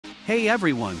Hey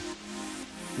everyone!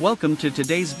 Welcome to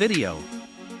today's video.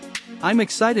 I'm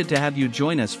excited to have you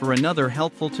join us for another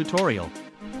helpful tutorial.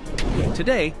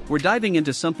 Today, we're diving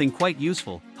into something quite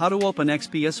useful: how to open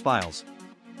XPS files.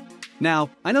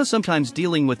 Now, I know sometimes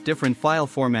dealing with different file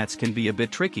formats can be a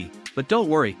bit tricky, but don't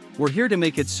worry, we're here to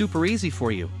make it super easy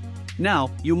for you.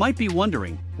 Now, you might be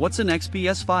wondering, what's an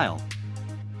XPS file?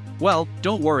 Well,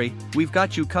 don't worry, we've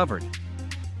got you covered.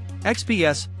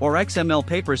 XPS, or XML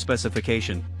paper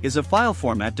specification, is a file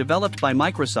format developed by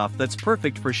Microsoft that's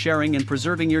perfect for sharing and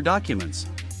preserving your documents.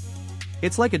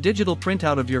 It's like a digital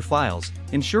printout of your files,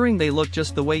 ensuring they look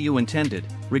just the way you intended,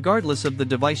 regardless of the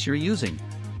device you're using.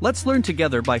 Let's learn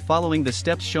together by following the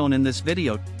steps shown in this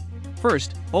video.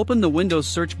 First, open the Windows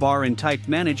search bar and type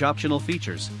Manage Optional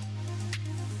Features.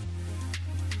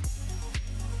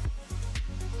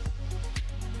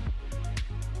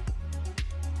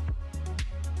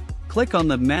 Click on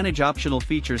the Manage Optional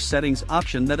Features settings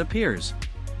option that appears.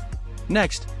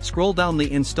 Next, scroll down the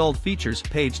Installed Features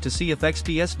page to see if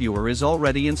XPS Viewer is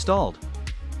already installed.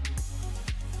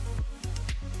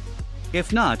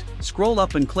 If not, scroll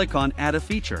up and click on Add a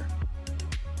Feature.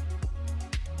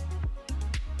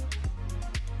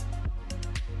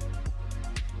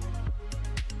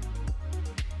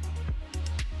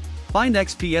 Find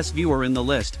XPS Viewer in the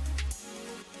list.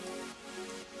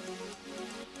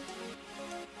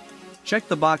 Check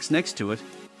the box next to it,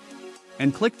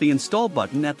 and click the Install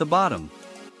button at the bottom.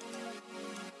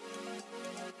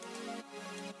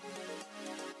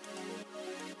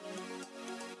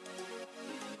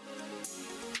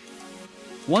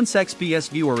 Once XPS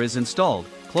Viewer is installed,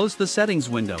 close the Settings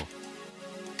window.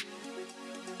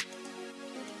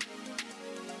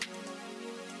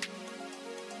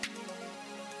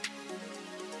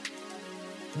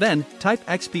 Then, type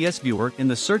XPS Viewer in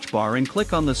the search bar and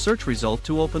click on the search result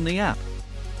to open the app.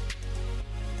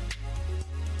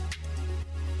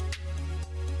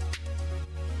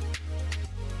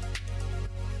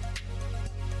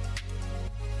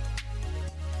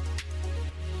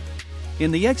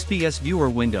 In the XPS Viewer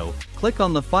window, click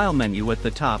on the File menu at the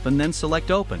top and then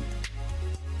select Open.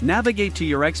 Navigate to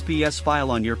your XPS file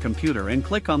on your computer and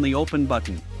click on the Open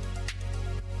button.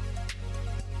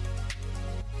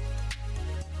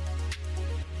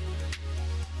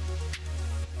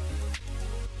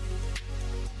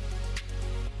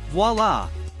 Voila!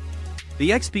 The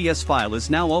XPS file is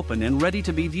now open and ready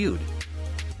to be viewed.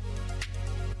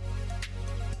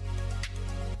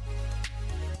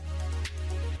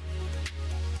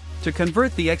 To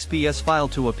convert the XPS file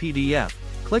to a PDF,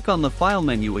 click on the File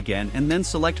menu again and then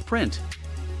select Print.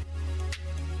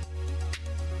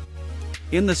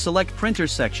 In the Select Printer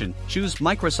section, choose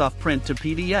Microsoft Print to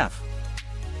PDF.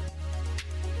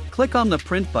 Click on the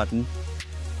Print button.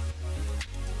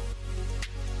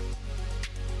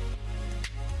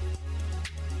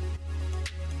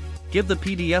 Give the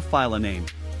PDF file a name.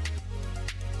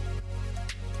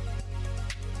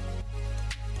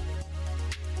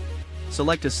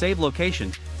 Select a save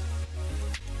location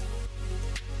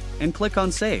and click on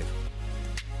Save.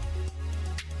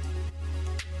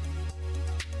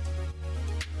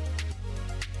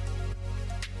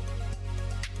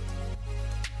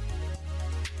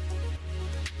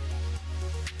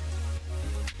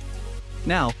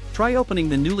 Now, try opening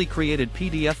the newly created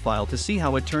PDF file to see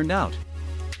how it turned out.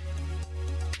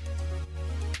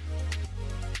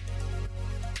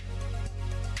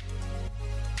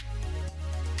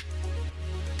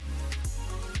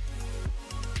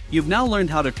 You've now learned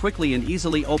how to quickly and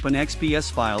easily open XPS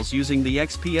files using the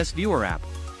XPS Viewer app.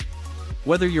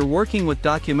 Whether you're working with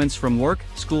documents from work,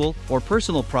 school, or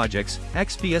personal projects,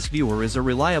 XPS Viewer is a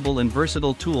reliable and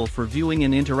versatile tool for viewing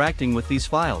and interacting with these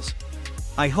files.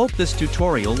 I hope this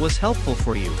tutorial was helpful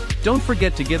for you. Don't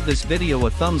forget to give this video a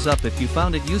thumbs up if you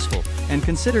found it useful, and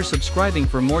consider subscribing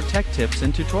for more tech tips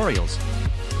and tutorials.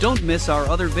 Don't miss our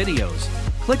other videos.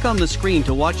 Click on the screen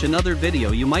to watch another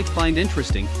video you might find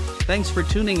interesting. Thanks for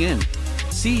tuning in.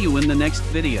 See you in the next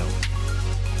video.